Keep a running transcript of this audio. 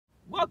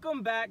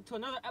Welcome back to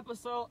another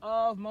episode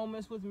of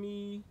Moments with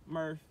me,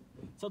 Murph.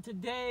 So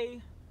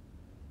today,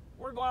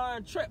 we're going on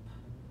a trip.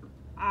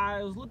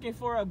 I was looking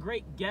for a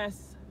great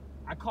guest.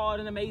 I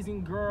called an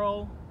amazing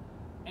girl,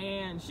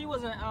 and she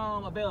wasn't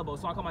available,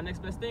 so I called my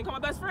next best thing,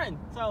 called my best friend.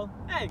 So,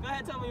 hey, go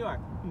ahead, tell me who you are.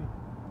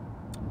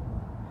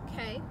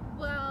 Okay,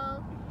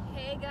 well,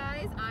 hey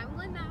guys, I'm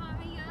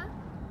Lanaya.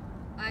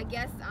 I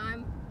guess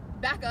I'm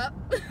back up.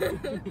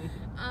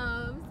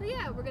 So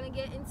yeah, we're gonna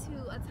get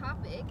into a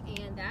topic,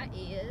 and that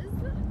is,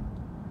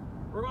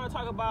 we're gonna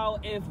talk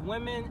about if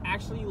women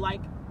actually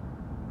like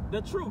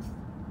the truth.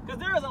 Because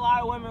there is a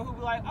lot of women who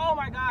be like, oh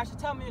my gosh,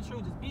 tell me the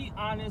truth, just be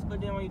honest, but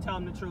then when you tell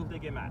them the truth, they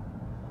get mad.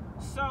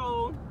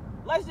 So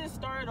let's just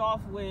start it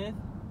off with,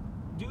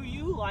 do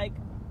you like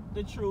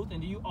the truth,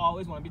 and do you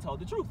always want to be told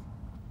the truth?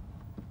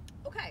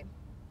 okay,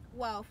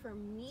 well, for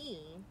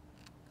me,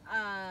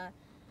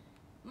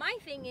 my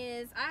thing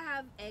is, I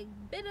have a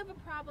bit of a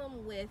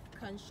problem with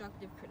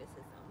constructive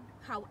criticism.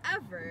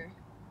 However,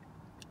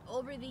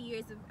 over the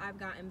years, I've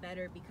gotten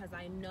better because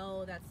I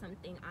know that's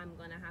something I'm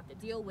gonna have to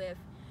deal with,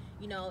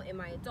 you know, in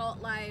my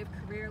adult life,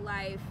 career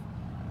life,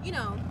 you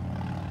know,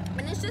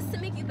 and it's just to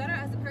make you better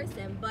as a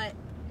person. But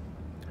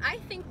I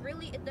think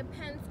really it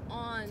depends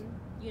on,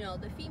 you know,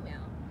 the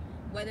female,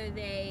 whether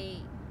they,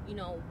 you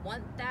know,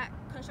 want that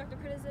constructive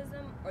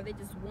criticism or they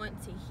just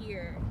want to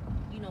hear,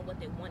 you know,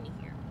 what they want to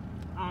hear.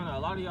 I don't know,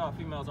 a lot of y'all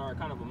females are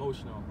kind of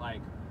emotional.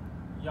 Like,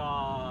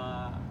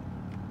 y'all,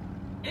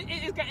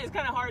 it's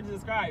kind of hard to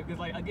describe because,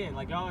 like, again,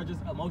 like, y'all are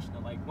just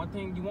emotional. Like, one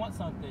thing, you want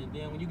something,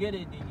 then when you get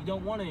it, then you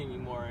don't want it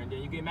anymore, and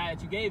then you get mad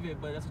that you gave it,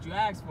 but that's what you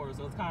asked for.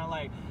 So it's kind of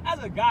like,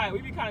 as a guy, we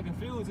be kind of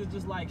confused. It's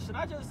just like, should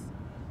I just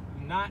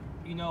not,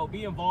 you know,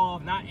 be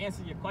involved, not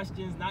answer your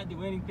questions, not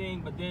do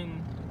anything, but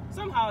then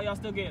somehow y'all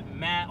still get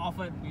mad off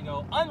of, you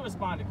know,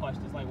 unresponded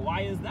questions. Like,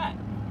 why is that?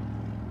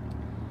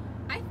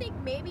 I think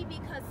maybe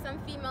because some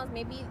females,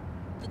 maybe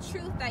the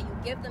truth that you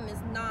give them is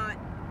not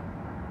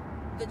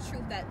the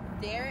truth that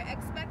they're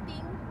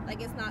expecting.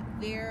 Like, it's not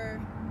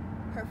their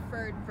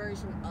preferred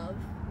version of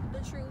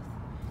the truth.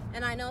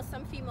 And I know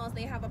some females,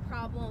 they have a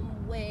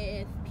problem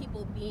with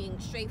people being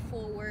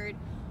straightforward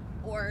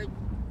or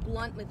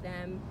blunt with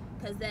them,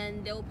 because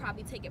then they'll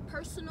probably take it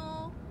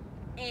personal.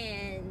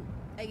 And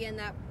again,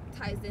 that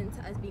ties into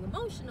us being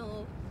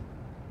emotional.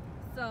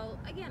 So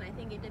again, I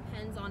think it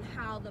depends on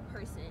how the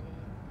person,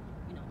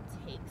 you know,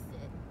 takes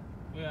it.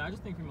 Yeah, I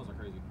just think females are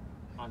crazy,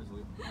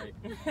 honestly. Like,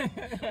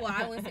 well,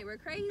 I wouldn't say we're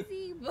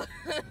crazy, but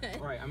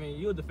right. I mean,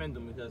 you'll defend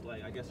them because,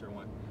 like, I guess you're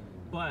one.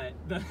 But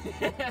the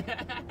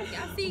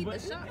y'all see the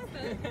shots.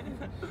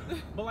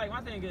 But like,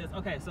 my thing is,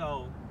 okay,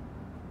 so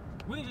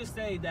we can just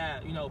say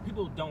that, you know,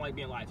 people don't like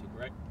being lied to,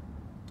 correct?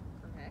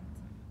 Correct.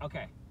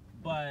 Okay,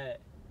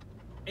 but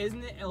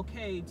isn't it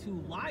okay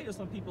to lie to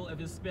some people if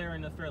it's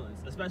sparing the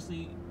feelings,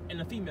 especially in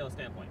a female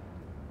standpoint?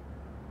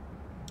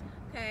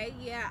 Okay,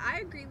 yeah, I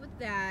agree with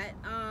that.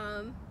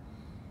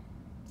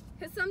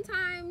 Because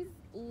sometimes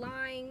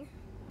lying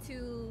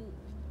to,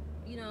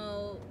 you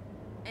know,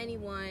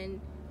 anyone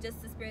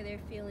just to spare their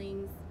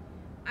feelings,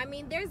 I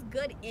mean, there's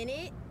good in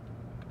it.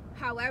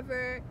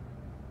 However,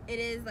 it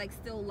is like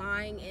still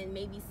lying, and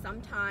maybe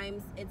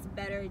sometimes it's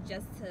better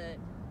just to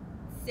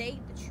say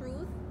the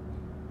truth,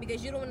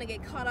 because you don't want to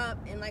get caught up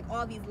in like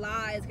all these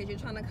lies because you're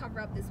trying to cover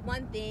up this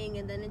one thing,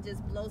 and then it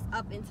just blows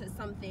up into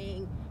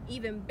something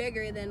even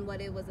bigger than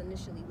what it was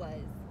initially was.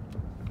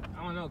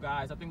 I don't know,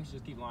 guys. I think we should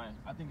just keep lying.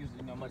 I think it's,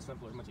 you know, much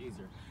simpler, much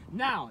easier.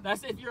 Now,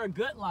 that's if you're a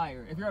good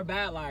liar. If you're a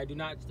bad liar, do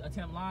not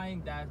attempt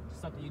lying. That's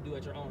something you do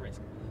at your own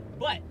risk.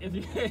 But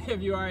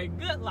if you are a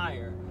good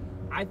liar,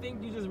 I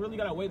think you just really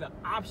gotta weigh the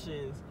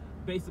options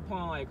based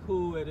upon like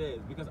who it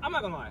is. Because I'm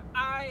not gonna lie,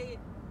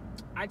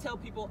 I tell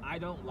people I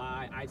don't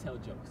lie. I tell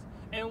jokes.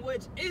 And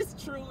which is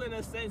true in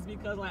a sense,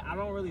 because like I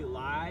don't really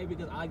lie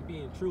because I like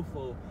being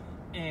truthful,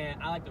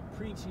 and I like to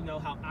preach, you know,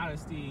 how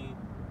honesty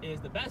is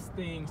the best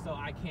thing, so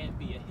I can't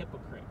be a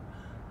hypocrite.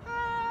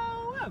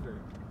 However,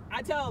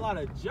 I tell a lot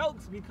of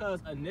jokes because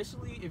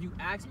initially, if you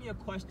ask me a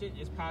question,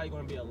 it's probably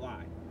going to be a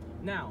lie.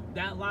 Now,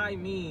 that lie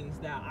means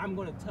that I'm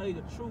going to tell you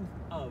the truth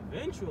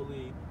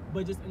eventually,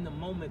 but just in the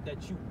moment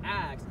that you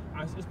ask,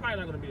 it's probably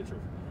not going to be the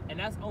truth. And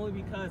that's only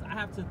because I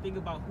have to think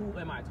about who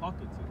am I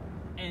talking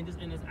to. And just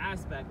in this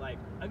aspect, like,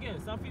 again,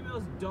 some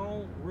females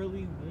don't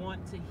really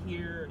want to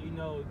hear, you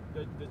know,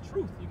 the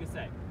truth, you could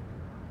say.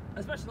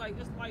 Especially, like,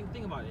 just, like,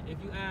 think about it. If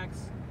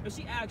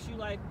she asks you,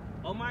 like,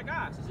 oh my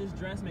gosh, does this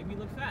dress make me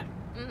look fat?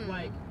 Mm-hmm.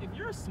 Like, if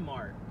you're a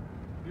smart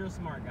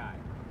guy,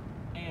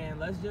 and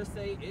let's just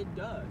say it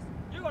does,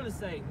 you're going to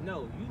say,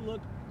 no, you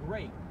look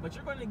great. But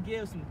you're going to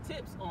give some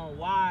tips on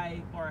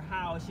why or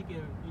how she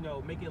can, you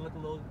know, make it look a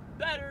little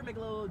better, make it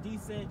a little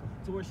decent,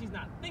 to where she's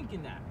not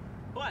thinking that.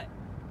 But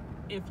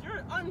if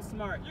you're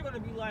unsmart, you're going to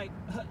be like,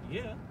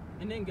 yeah.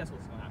 And then guess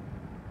what's going to happen?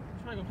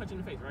 She's probably going to punch you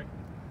in the face, right?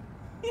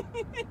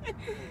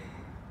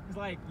 It's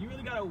like, you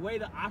really got to weigh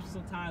the options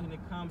sometimes when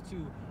it comes to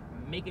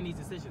making these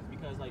decisions,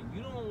 because, like,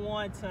 you don't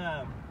want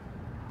to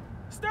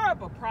stir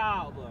up a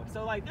problem.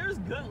 So, like, there's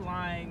good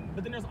lying,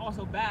 but then there's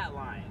also bad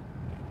lying.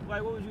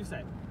 Like, what would you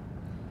say?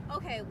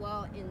 Okay,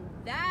 well, in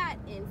that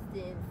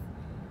instance,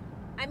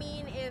 I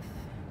mean, if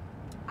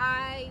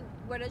I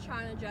were to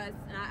try on a dress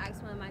and I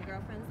asked one of my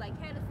girlfriends, like,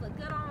 hey, this look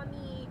good on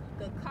me,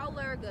 good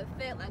color, good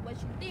fit, like, what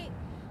you think?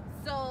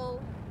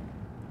 So,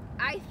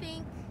 I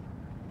think,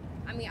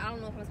 I mean, I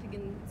don't know if I'm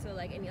speaking to,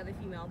 like, any other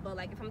female, but,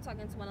 like, if I'm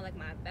talking to one of, like,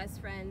 my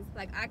best friends,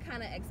 like, I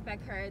kind of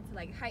expect her to,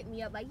 like, hype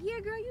me up, like, yeah,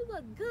 girl, you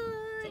look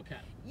good.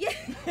 Okay.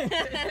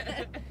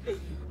 Yeah.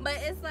 But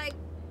it's, like,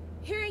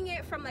 hearing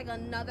it from, like,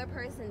 another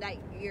person that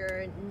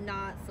you're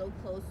not so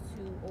close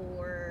to,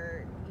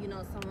 or, you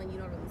know, someone you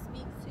don't really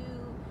speak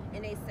to,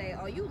 and they say,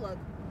 oh, you look,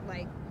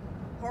 like,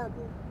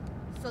 horrible.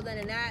 So then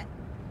in that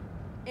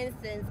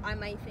instance, I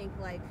might think,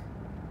 like,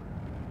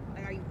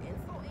 are you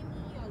insulting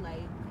me? Or,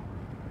 like,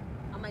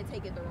 I might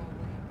take it the wrong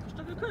way.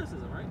 Constructive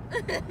criticism, right?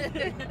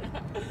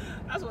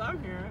 That's what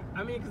I'm hearing.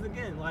 I mean, because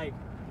again, like,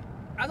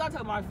 as I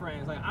tell my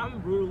friends, like, I'm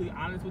brutally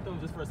honest with them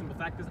just for a simple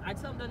fact, because I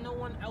tell them that no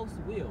one else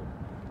will.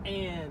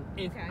 And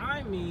if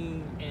I'm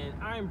mean and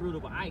I'm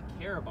brutal, but I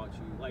care about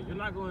you, like, you're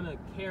not going to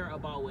care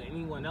about what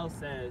anyone else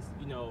says,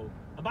 you know,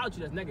 about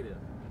you that's negative.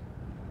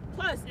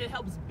 Plus, it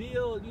helps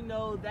build, you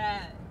know,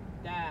 that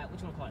what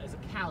you want to call it? It's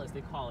a callus,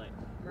 they call it.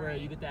 Where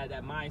Right. you get that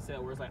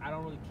mindset where it's like, I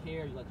don't really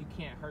care, like, you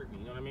can't hurt me,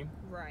 you know what I mean?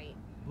 Right.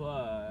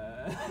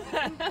 But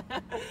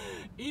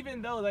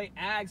even though they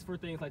ask for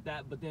things like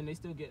that, but then they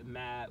still get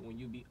mad when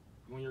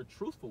you're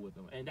truthful with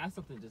them, and that's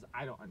something just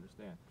I don't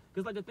understand.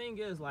 Because, like, the thing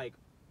is, like,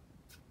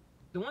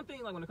 the one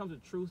thing, like, when it comes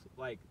to truth,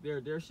 like,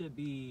 there should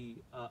be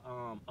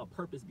a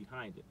purpose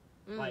behind it.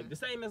 Like, the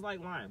same as, like,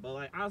 lying, but,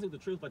 like, honestly, the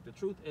truth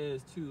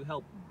is to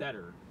help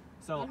better.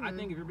 So I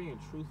think if you're being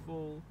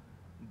truthful,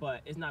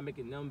 but it's not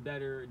making them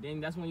better, then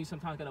that's when you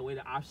sometimes gotta weigh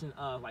the option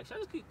of, like, should I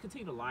just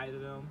continue to lie to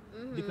them?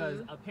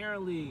 Because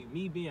apparently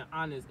me being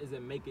honest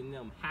isn't making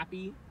them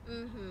happy.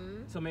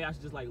 So maybe I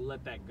should just, like,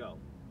 let that go.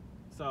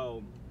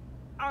 So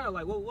I don't know,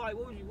 like, what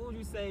would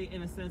you say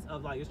in a sense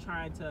of, like, just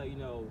trying to, you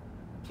know,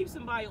 keep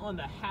somebody on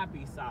the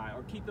happy side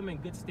or keep them in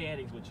good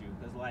standings with you?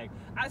 Because, like,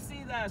 I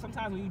see that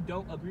sometimes when you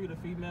don't agree with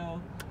a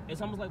female,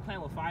 it's almost like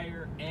playing with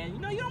fire, and, you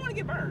know, you don't want to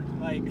get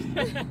burned. Like,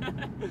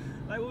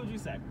 like, what would you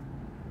say?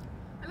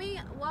 I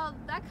mean, well,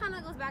 that kind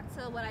of goes back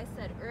to what I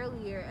said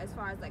earlier as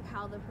far as, like,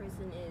 how the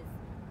person is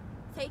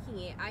taking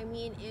it. I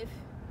mean, if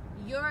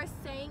you're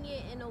saying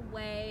it in a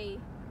way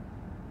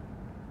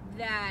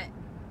that,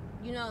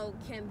 you know,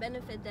 can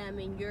benefit them,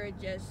 and you're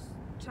just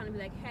trying to be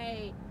like,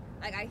 hey,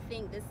 like, I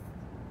think this,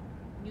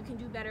 you can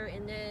do better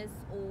in this,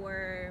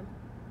 or,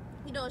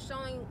 you know,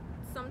 showing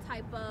some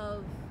type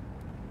of,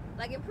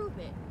 like,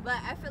 improvement. But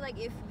I feel like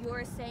if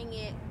you're saying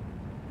it,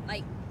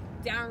 like,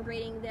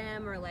 downgrading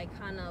them or, like,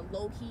 kind of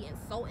low-key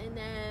insulting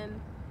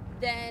them,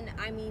 then,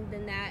 I mean,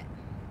 then that,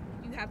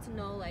 you have to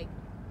know, like,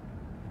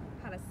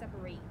 how to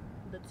separate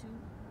the two.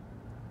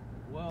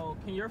 Well,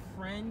 can your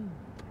friend,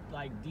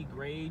 like,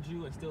 degrade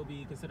you and still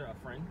be considered a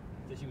friend?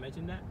 Did you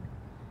mention that?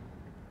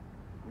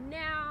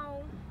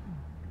 Now,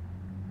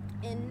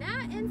 in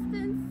that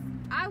instance,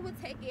 I would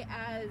take it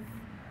as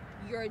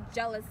you're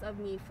jealous of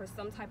me for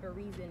some type of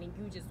reason and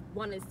you just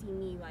want to see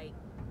me, like,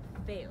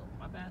 fail.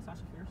 My bad,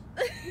 Sasha Fierce.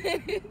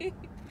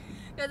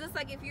 Because it's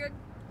like, if you're,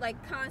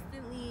 like,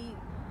 constantly,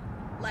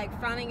 like,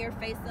 frowning your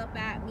face up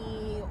at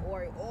me,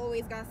 or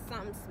always got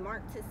something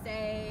smart to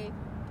say,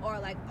 or,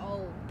 like,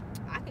 oh,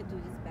 I could do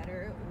this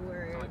better,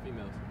 or I like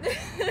females.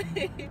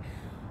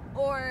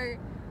 or,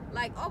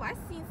 like, oh, I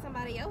seen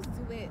somebody else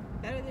do it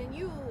better than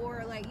you,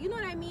 or, like, you know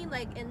what I mean?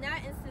 Like, in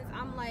that instance,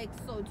 I'm like,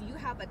 so do you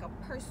have, like, a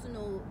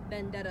personal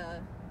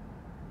vendetta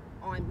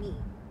on me?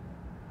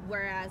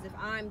 Whereas if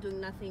I'm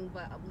doing nothing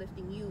but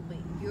uplifting you, but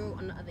you,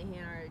 on the other hand,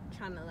 are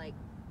trying to, like,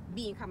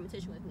 be in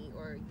competition with me,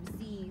 or you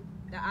see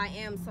that I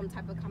am some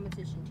type of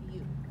competition to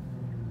you.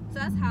 So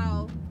that's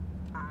how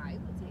I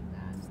would take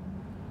that.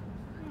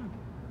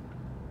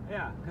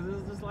 Yeah,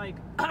 because it's just like,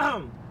 I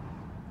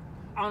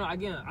don't know,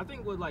 again, I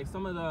think with, like,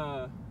 some of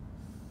the,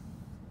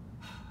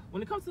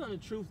 when it comes to the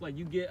truth, like,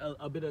 you get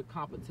a bit of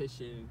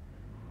competition,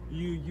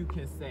 you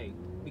can say,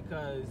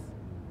 because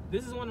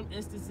this is one of them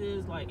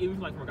instances, like, even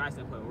like from a guy's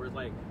standpoint, where it's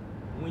like,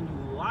 when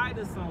you lie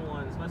to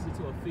someone, especially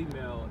to a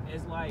female,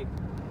 it's like,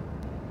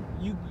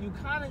 you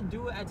kind of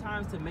do it at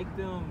times to make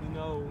them, you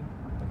know,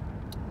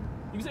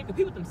 you can say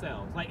compete with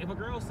themselves. Like, if a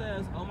girl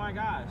says, oh my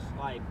gosh,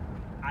 like,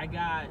 I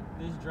got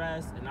this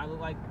dress and I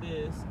look like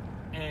this,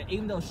 and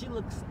even though she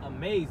looks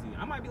amazing,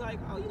 I might be like,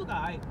 oh, you look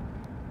alright,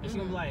 and she's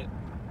gonna be like,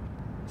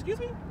 excuse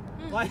me?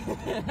 Like,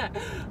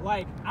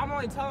 like, I'm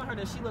only telling her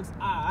that she looks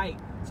alright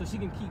so she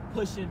can keep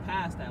pushing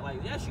past that.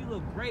 Like, yes, you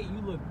look great, you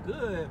look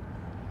good,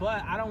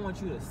 but I don't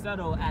want you to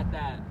settle at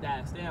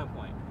that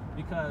standpoint,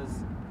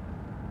 because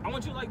I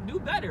want you to, like, do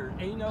better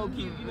and, you know,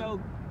 keep, you know,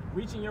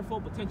 reaching your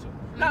full potential.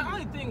 Now, the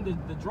only thing,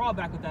 the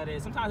drawback with that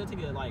is sometimes they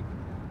take it, like,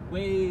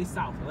 way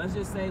south. Let's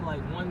just say,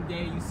 like, one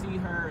day you see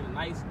her in a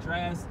nice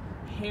dress,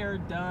 hair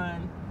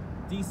done,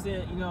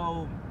 decent, you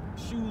know,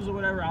 shoes or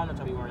whatever. I don't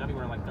know what y'all be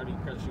wearing like 30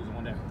 pairs of shoes in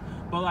one day.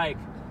 But, like,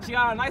 she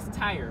got a nice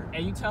attire,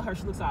 and you tell her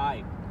she looks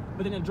alright.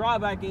 But then the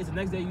drawback is the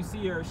next day you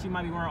see her, she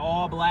might be wearing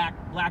all black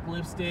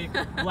lipstick,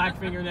 black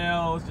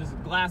fingernails,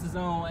 just glasses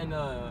on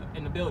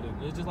in the building.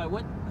 It's just like,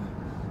 what?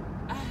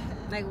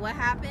 Like, what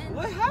happened?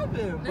 What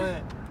happened?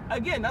 But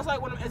again, that's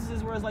like one of the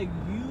instances where it's like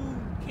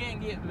you can't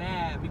get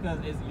mad because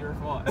it's your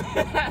fault.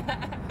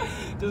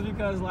 Just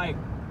because like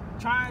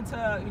trying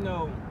to, you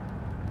know,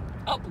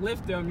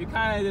 uplift them, you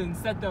kind of didn't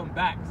set them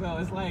back. So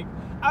it's like,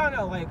 I don't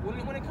know, like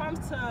when it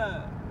comes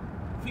to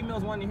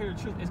females wanting to hear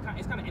the truth, it's kind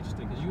of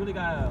interesting because you really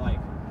gotta like,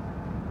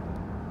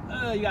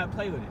 you gotta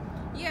play with it.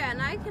 Yeah,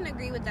 and I can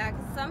agree with that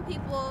because some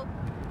people,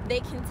 they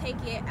can take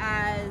it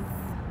as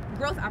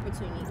growth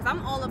opportunities.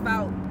 I'm all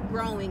about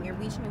growing and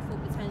reaching your full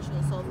potential.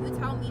 So if you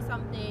tell me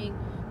something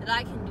that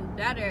I can do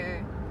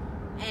better,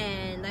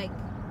 and like,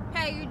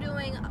 hey, you're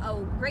doing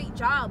a great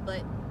job,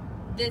 but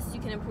this you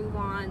can improve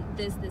on,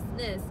 this.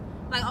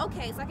 Like,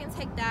 okay, so I can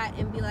take that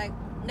and be like,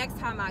 next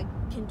time I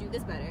can do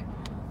this better.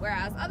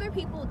 Whereas other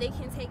people, they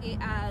can take it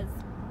as,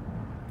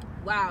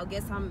 wow,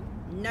 guess I'm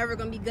never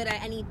gonna be good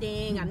at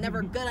anything. I'm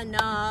never good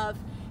enough,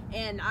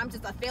 and I'm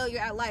just a failure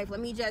at life. Let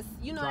me just,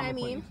 you know what I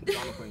mean?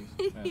 Drama queens.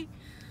 Yeah.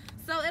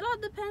 So it all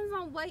depends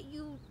on what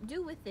you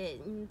do with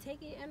it, and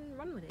take it and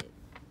run with it.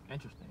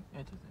 Interesting.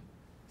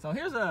 So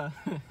here's a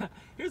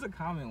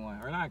common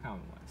one, or not a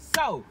common one.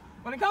 So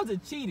when it comes to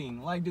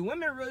cheating, like, do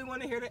women really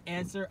want to hear the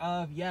answer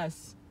of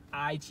yes,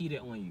 I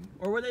cheated on you,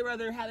 or would they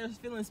rather have their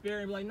feelings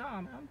spared and be like,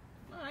 nah, man,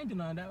 I ain't doing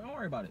none of that. Don't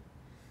worry about it.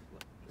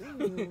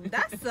 Ooh,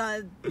 that's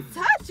a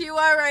touchy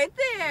one right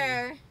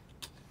there.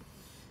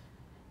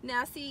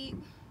 Now, see,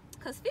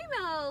 because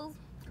females,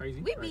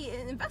 Crazy. we be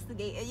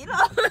investigating, you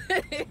know.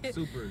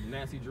 Super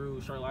Nancy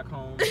Drew, Sherlock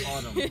Holmes,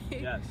 all them.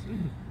 Yes.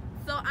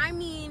 So I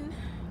mean,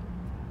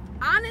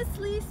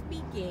 honestly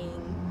speaking,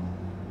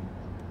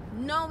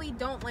 no, we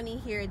don't want to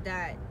hear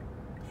that,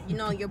 you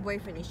know, your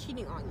boyfriend is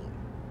cheating on you.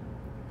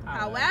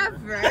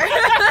 However,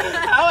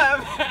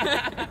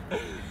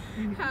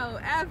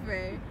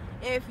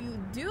 if you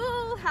do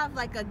have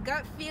like a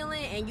gut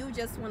feeling and you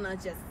just want to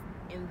just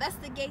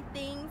investigate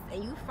things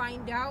and you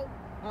find out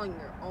on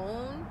your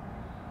own,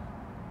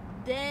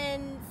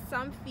 then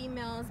some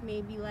females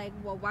may be like,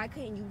 well, why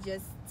couldn't you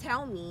just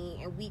tell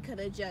me and we could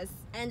have just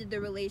ended the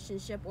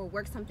relationship or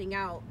worked something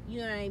out?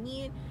 You know what I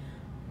mean?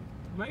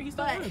 Maybe he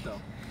still wants it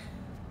though.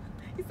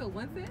 He still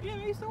wants it? Yeah,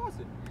 maybe he still wants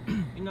it.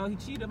 You know, he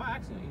cheated by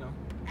accident, you know.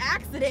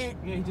 Accident?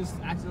 Yeah, he just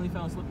accidentally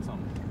fell asleep or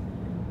something.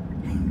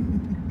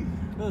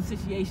 Little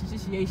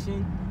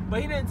situation.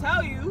 But he didn't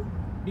tell you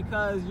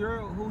because you're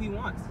who he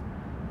wants.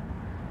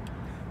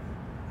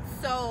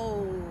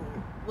 So,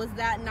 was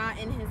that not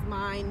in his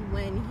mind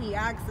when he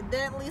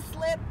accidentally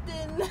slipped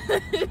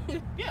in?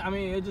 Yeah, I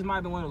mean, it just might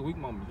have been one of those weak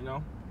moments, you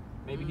know?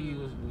 Maybe he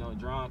was, you know,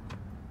 drunk.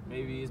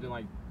 Maybe it's been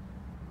like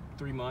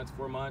 3 months,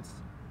 4 months.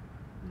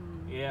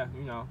 Yeah,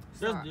 you know,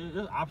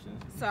 there's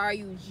options. So are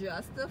you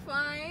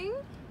justifying?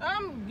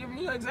 I'm giving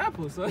you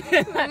examples so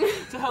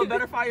to help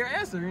verify your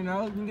answer. You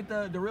know, you can get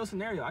the real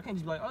scenario. I can't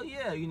just be like, oh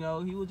yeah, you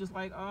know, he was just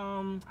like,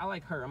 I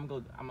like her. I'm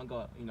gonna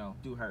go, you know,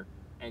 do her,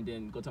 and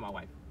then go to my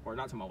wife or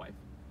not to my wife.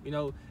 You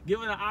know,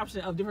 giving an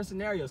option of different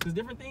scenarios because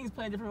different things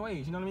play in different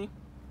ways. You know what I mean?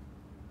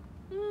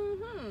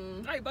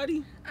 Mm-hmm. Right,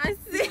 buddy. I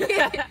see.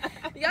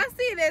 Y'all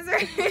see this,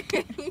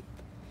 right?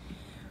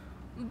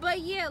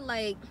 But yeah,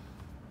 like,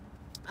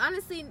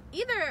 honestly,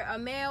 either a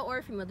male or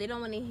a female, they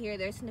don't want to hear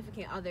their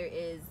significant other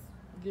is,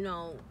 you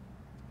know,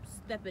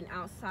 stepping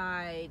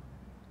outside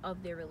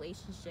of their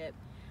relationship.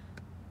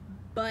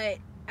 But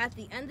at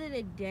the end of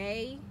the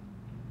day,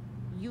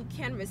 you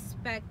can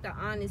respect the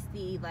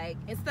honesty. Like,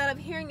 instead of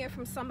hearing it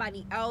from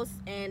somebody else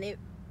and it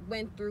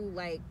went through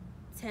like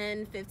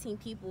 10, 15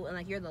 people and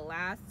like you're the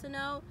last to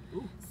know.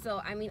 Ooh.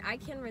 So I mean, I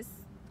can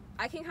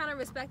kind of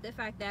respect the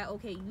fact that,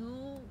 okay,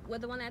 you were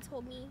the one that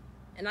told me,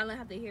 and I don't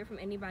have to hear from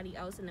anybody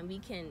else, and then we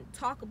can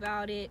talk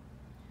about it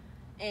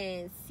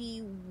and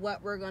see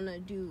what we're gonna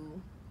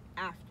do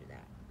after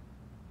that.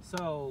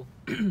 So,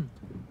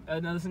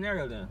 another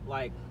scenario then.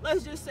 Like,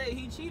 let's just say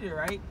he cheated,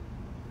 right?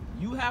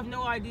 You have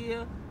no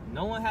idea,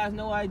 no one has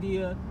no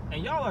idea,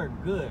 and y'all are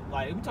good.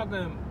 Like, we're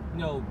talking, you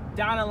know,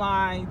 down the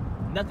line,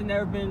 nothing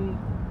ever been,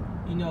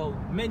 you know,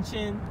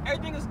 mentioned,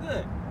 everything is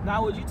good.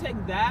 Now, would you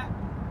take that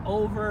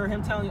over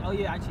him telling you, oh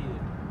yeah, I cheated,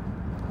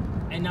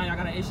 and now y'all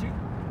got an issue?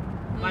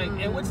 Like,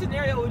 in what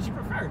scenario would you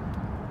prefer?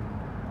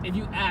 If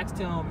you asked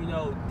him, you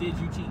know, did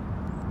you cheat?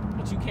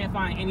 But you can't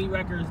find any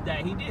records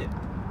that he did.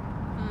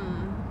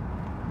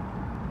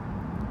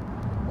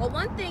 Well,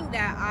 one thing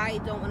that I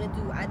don't want to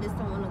do, I just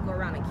don't want to go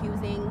around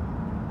accusing,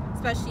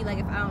 especially like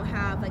if I don't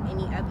have like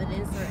any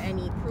evidence or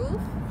any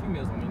proof.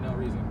 Females want me no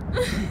reason.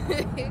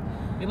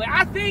 They're like,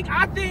 I think,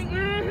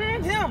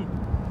 him,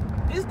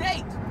 this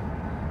date.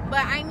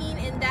 But I mean,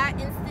 in that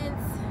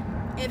instance,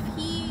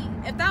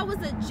 if that was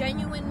a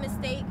genuine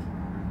mistake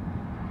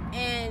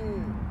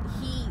and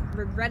he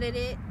regretted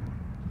it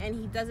and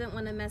he doesn't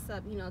want to mess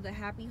up, you know, the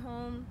happy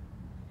home,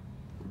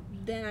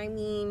 then I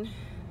mean,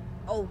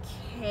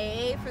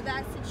 okay for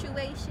that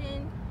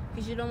situation,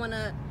 because you don't want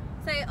to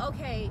say,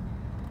 okay,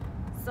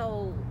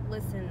 so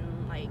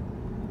listen, like,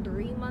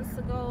 3 months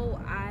ago,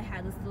 I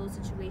had this little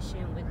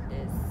situation with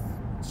this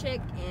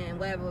chick, and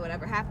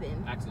whatever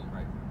happened. Accident,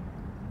 right?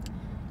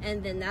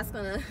 And then that's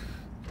gonna,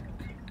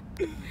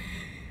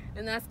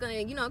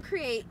 you know,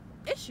 create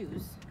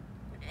issues.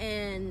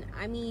 And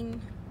I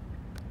mean,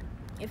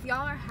 if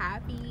y'all are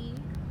happy,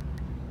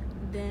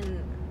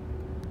 then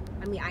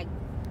I mean,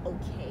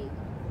 okay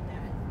with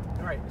that.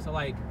 All right. So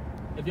like,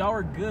 if y'all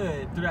were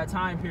good through that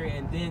time period,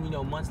 and then, you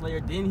know, months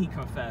later, then he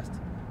confessed.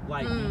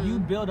 Like, do you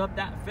build up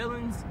that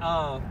feelings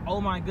of, oh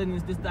my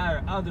goodness, this, that,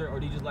 or other, or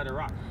do you just let it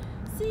rock?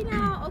 See,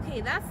 now,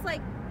 okay, that's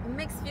like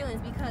mixed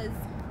feelings, because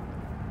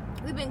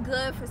we've been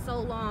good for so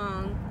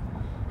long,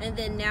 and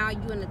then now you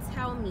want to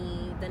tell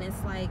me, then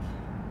it's like,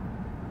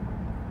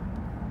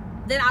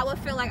 then I would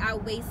feel like I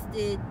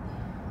wasted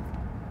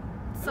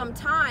some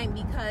time,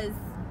 because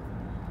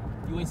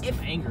you wasted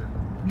some anger.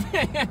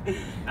 That's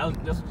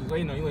what you was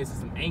waiting on. You wasted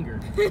some anger.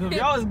 So if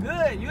y'all was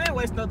good, you ain't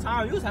wasting no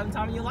time. You was having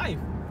time in your life.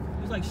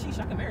 You was like, sheesh,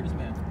 I can marry this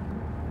man.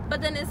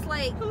 But then it's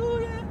like, oh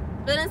yeah.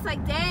 But then it's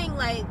like, dang,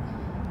 like,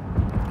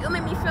 it'll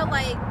make me feel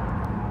like,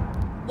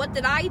 what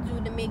did I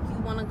do to make you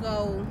want to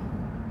go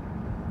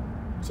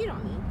cheat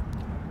on me?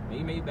 Maybe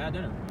you made bad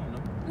dinner. I don't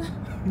know.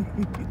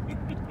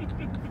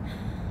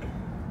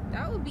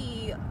 That would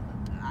be,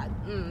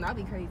 that'd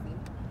be crazy.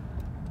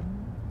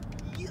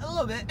 A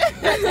little bit.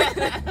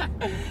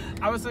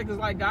 I would say, because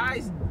like,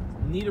 guys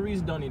need a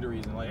reason, don't need a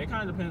reason. Like, it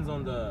kind of depends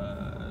on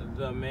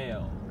the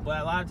male. But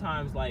a lot of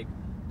times, like,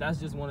 that's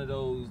just one of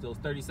those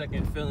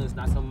 30-second feelings,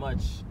 not so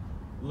much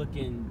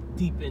looking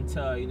deep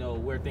into, you know,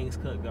 where things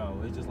could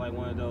go. It's just like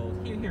one of those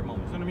here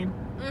moments. You know what I mean?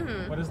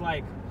 Mm-hmm. But it's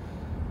like,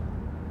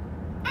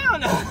 I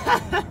don't know.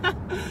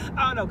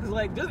 I don't know, because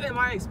like, just in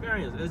my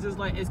experience, it's just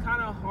like, it's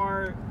kind of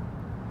hard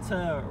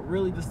to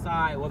really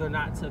decide whether or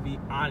not to be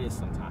honest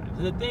sometimes.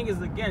 And the thing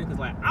is, again, because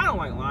like, I don't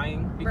like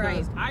lying,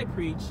 because I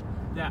preach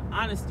that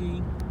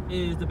honesty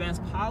is the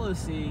best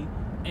policy,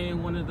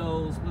 and one of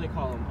those, what do they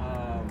call them,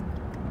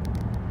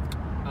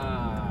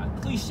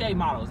 cliche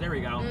models. There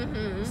we go.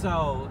 Mm-hmm.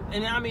 So,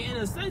 and I mean, in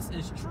a sense,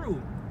 it's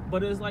true,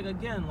 but it's like,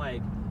 again,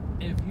 like,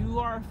 if you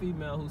are a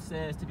female who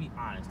says to be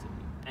honest to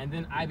me, and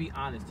then I be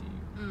honest to you,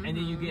 mm-hmm. and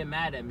then you get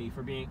mad at me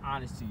for being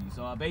honest to you,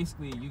 so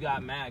basically you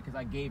got mad because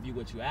I gave you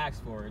what you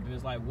asked for, and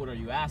it's like, what are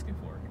you asking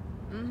for?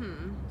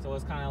 Mm-hmm. So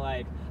it's kind of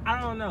like, I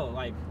don't know,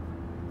 like,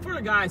 for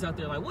the guys out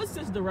there, like, what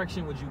sense of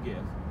direction would you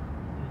give?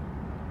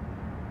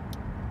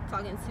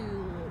 Talking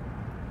to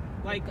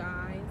like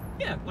guys.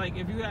 Yeah, like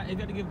if you had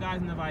to give guys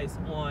an advice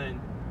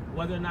on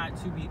whether or not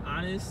to be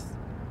honest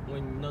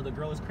when you know the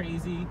girl is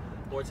crazy,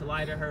 or to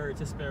lie to her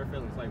to spare her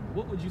feelings, like,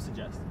 what would you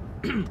suggest?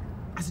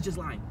 I suggest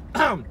lying.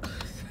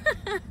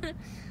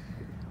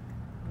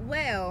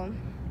 Well,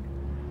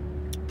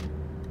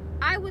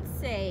 I would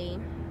say,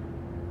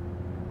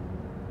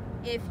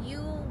 if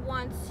you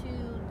want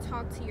to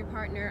talk to your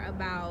partner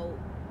about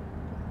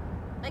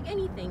like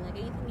anything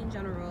in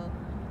general,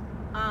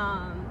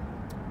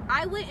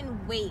 I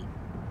wouldn't wait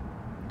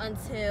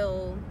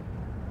until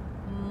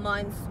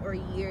months or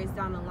years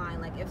down the line.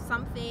 Like, if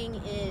something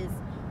is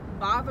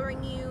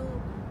bothering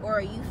you,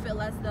 or you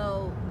feel as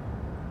though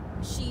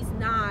she's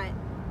not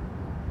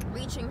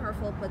reaching her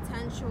full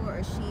potential,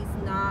 or she's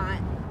not,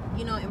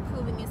 you know,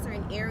 improving in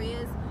certain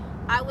areas,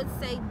 I would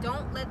say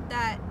don't let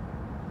that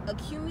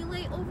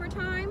accumulate over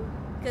time,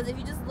 because if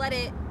you just let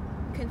it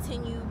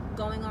continue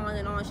going on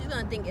and on, she's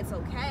gonna think it's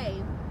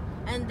okay,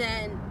 and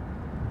then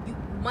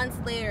months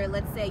later,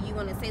 let's say you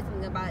want to say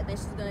something about it, then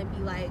she's gonna be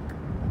like,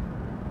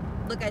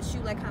 look at you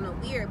like kind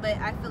of weird. But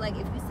I feel like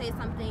if you say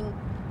something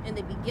in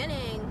the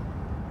beginning,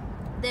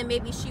 then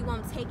maybe she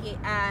won't take it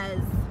as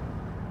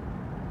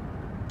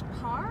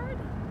hard,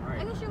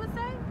 right. I guess you would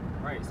say.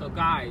 Right, so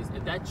guys,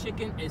 if that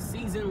chicken is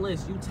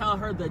seasonless, you tell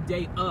her the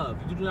day of.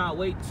 You do not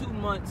wait 2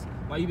 months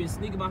while you've been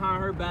sneaking behind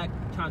her back,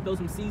 trying to throw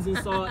some seasoned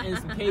salt and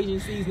some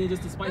Cajun seasoning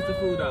just to spice the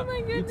food up.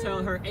 You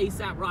tell her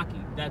ASAP Rocky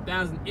that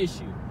that's an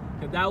issue.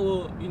 Because that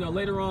will, you know,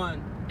 later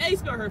on,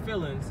 spare her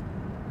feelings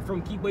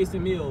from keep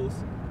wasting meals,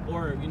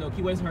 or, you know,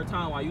 keep wasting her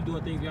time while you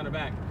doing things behind her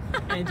back,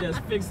 and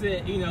just fix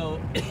it, you know,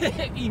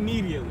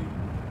 immediately.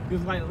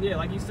 Because, like, yeah,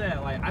 like you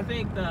said, like, I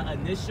think the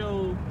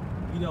initial,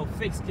 you know,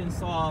 fix can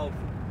solve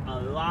a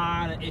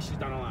lot of issues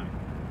down the line.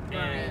 Right.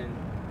 And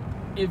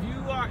if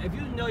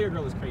you know your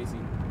girl is crazy,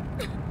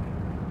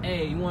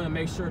 A, you want to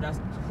make sure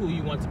that's who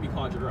you want to be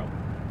called your girl.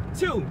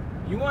 2,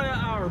 you want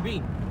to, or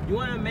B, you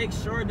want to make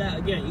sure that,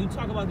 again, you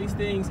talk about these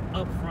things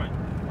up front.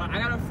 Like, I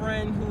got a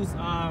friend who's,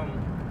 I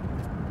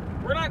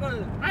ain't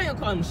gonna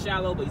call him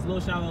shallow, but he's a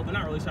little shallow, but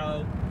not really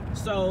shallow.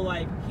 So,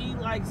 like, he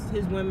likes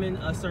his women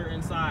a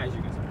certain size,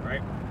 you can say,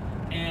 right?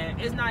 And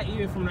it's not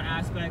even from the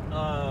aspect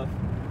of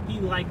he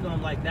like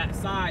them like that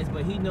size,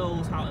 but he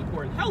knows how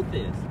important health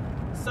is.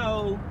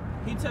 So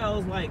he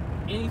tells, like,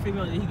 any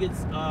female that he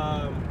gets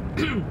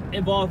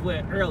involved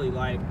with early,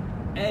 like,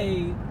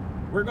 hey,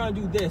 we're gonna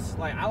do this.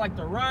 Like, I like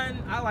to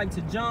run, I like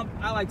to jump,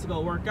 I like to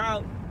go work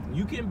out.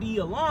 You can be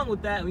along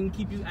with that, we can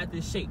keep you at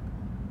this shape.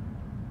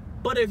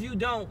 But if you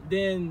don't,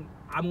 then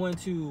I'm going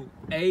to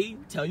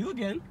tell you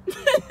again,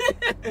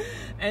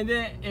 and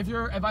then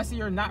if I see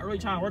you're not really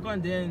trying to work on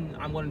it, then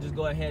I'm going to just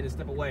go ahead and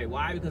step away.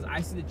 Why? Because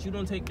I see that you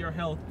don't take your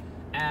health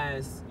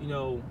as, you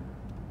know,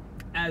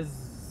 as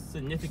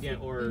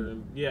significant or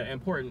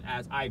important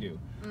as I do.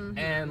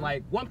 And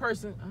like one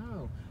person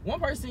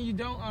you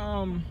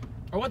don't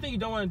or one thing you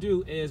don't want to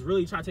do is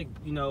really try to take,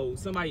 you know,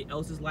 somebody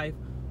else's life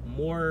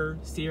more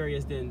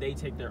serious than they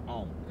take their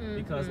own.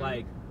 Because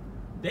like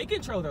they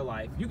control their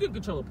life. You can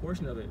control a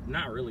portion of it.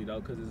 Not really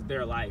though, because it's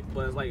their life.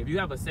 But it's like if you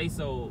have a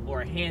say-so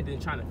or a hand in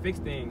trying to fix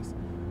things,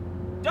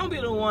 don't be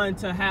the one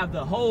to have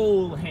the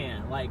whole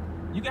hand. Like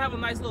you can have a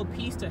nice little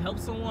piece to help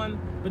someone,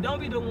 but don't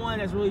be the one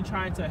that's really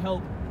trying to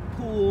help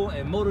pull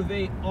and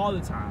motivate all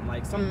the time.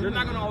 Like they're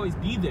not gonna always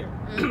be there.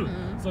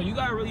 So you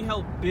gotta really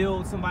help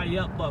build somebody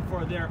up, but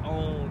for their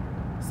own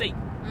sake.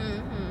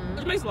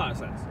 Which makes a lot of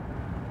sense.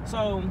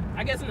 So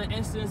I guess in the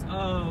instance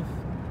of,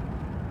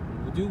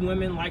 do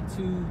women like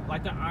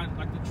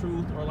the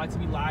truth or like to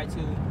be lied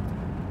to?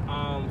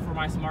 For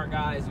my smart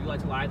guys, you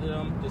like to lie to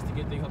them just to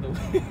get things out the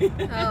way.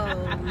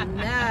 Oh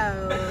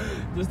no.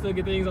 Just to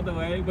get things out the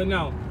way. But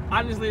no,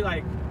 honestly,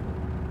 like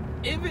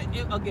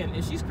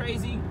if she's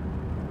crazy,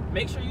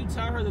 make sure you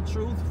tell her the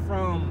truth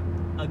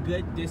from a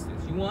good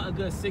distance. You want a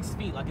good 6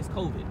 feet, like it's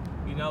COVID,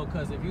 you know,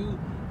 because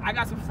I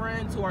got some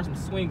friends who are some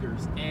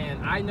swingers,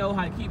 and I know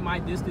how to keep my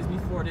distance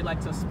before they like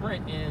to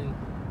sprint and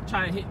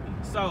try to hit me.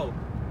 So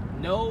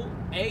know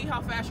A, how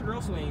fast your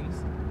girl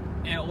swings,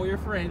 or your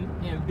friend,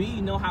 and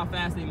B, know how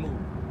fast they move.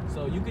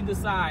 So you can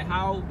decide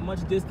how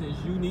much distance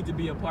you need to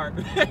be apart.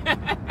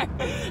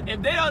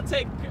 If they don't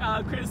take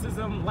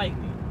criticism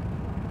lightly.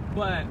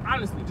 But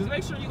honestly, just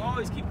make sure you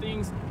always keep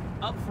things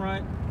up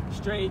front,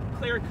 straight,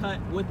 clear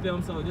cut with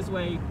them, so this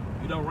way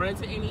you don't run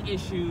into any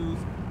issues.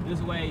 This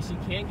way she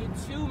can't get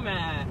too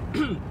mad.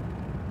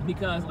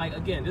 Because like,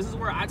 again, this is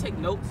where I take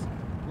notes.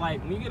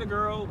 Like when you get a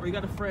girl or you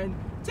got a friend,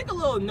 take a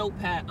little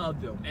notepad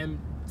of them and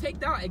take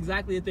down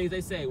exactly the things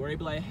they say, where they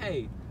be like,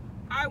 hey,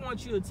 I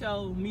want you to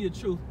tell me the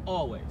truth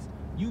always.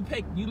 You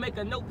make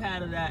a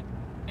notepad of that,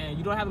 and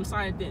you don't have them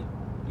sign it in.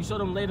 You show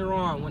them later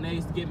on when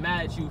they get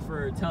mad at you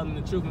for telling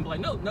them the truth and be like,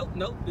 no,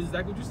 this is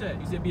exactly what you said.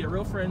 You said be a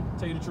real friend,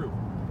 tell you the truth.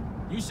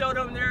 You show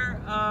them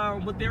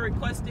what their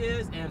request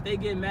is, and if they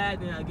get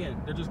mad, then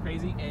again, they're just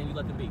crazy, and you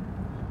let them be.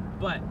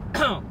 But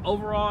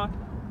overall,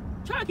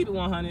 try to keep it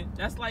 100.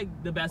 That's like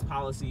the best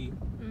policy.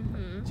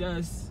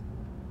 Just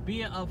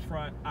being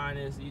upfront,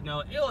 honest, you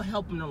know, it'll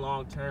help in the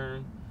long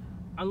term.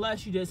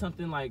 Unless you did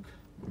something like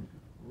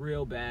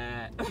real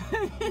bad.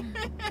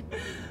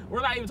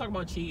 We're not even talking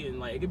about cheating.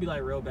 Like, it could be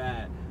like real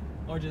bad,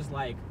 or just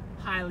like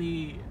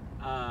highly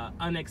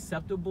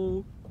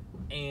unacceptable,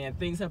 and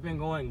things have been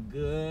going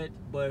good,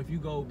 but if you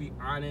go be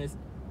honest,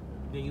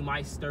 then you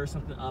might stir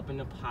something up in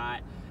the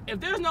pot. If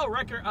there's no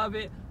record of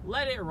it,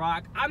 let it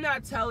rock. I'm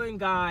not telling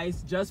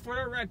guys, just for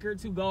the record,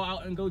 to go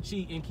out and go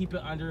cheat and keep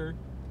it under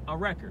a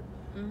record.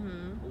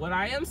 What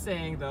I am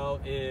saying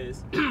though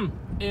is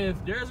if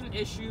there's an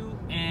issue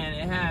and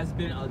it has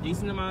been a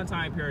decent amount of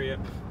time period,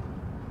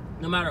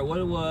 no matter what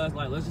it was,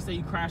 like let's just say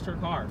you crashed her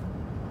car,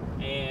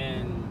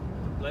 and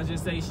let's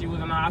just say she was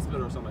in the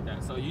hospital or something like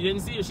that, so you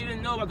didn't see her, she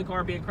didn't know about the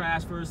car being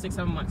crashed for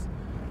 6-7 months.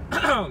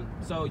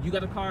 So you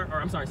got the car, or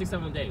I'm sorry,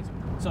 6-7 days.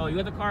 So you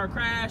got the car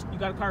crashed, you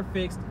got the car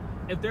fixed.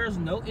 If there's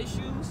no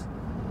issues,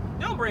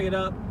 don't bring it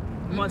up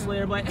months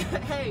later, like,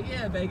 hey,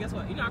 yeah, babe, guess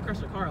what? You know, I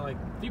crashed your car like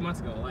a few months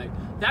ago. Like,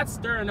 that's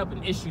stirring up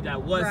an issue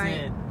that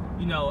wasn't,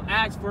 you know,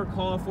 asked for,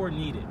 called for,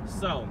 needed.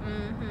 So,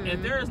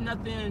 if there is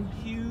nothing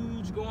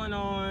huge going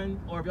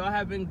on, or if y'all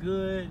have been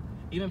good,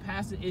 even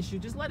past the issue,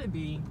 just let it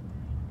be,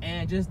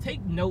 and just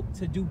take note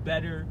to do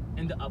better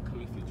in the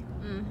upcoming future.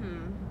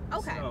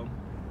 Okay. So,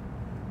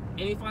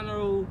 any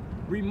final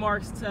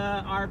remarks to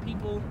our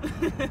people?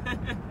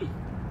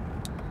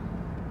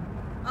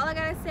 All I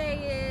gotta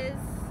say is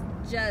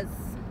just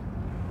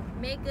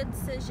make good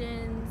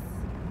decisions,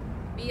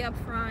 be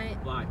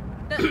upfront. Lie.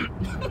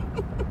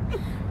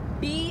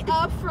 Be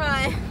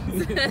upfront.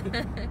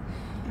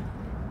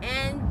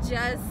 And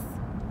just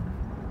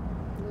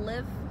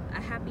live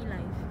a happy life,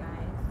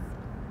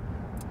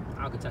 guys.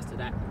 I'll contest to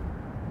that.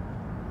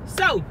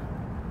 So,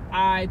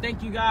 I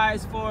thank you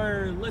guys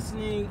for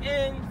listening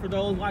in. For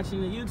those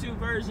watching the YouTube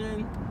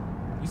version,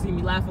 you see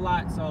me laugh a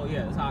lot, so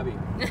yeah, that's how I be.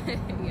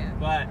 Yeah.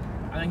 But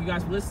I thank you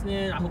guys for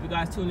listening. I hope you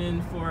guys tune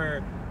in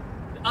for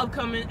the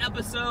upcoming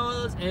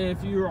episodes. And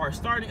if you are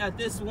starting at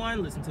this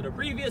one, listen to the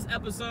previous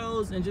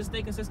episodes and just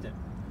stay consistent.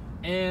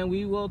 And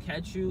we will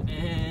catch you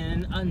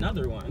in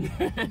another one.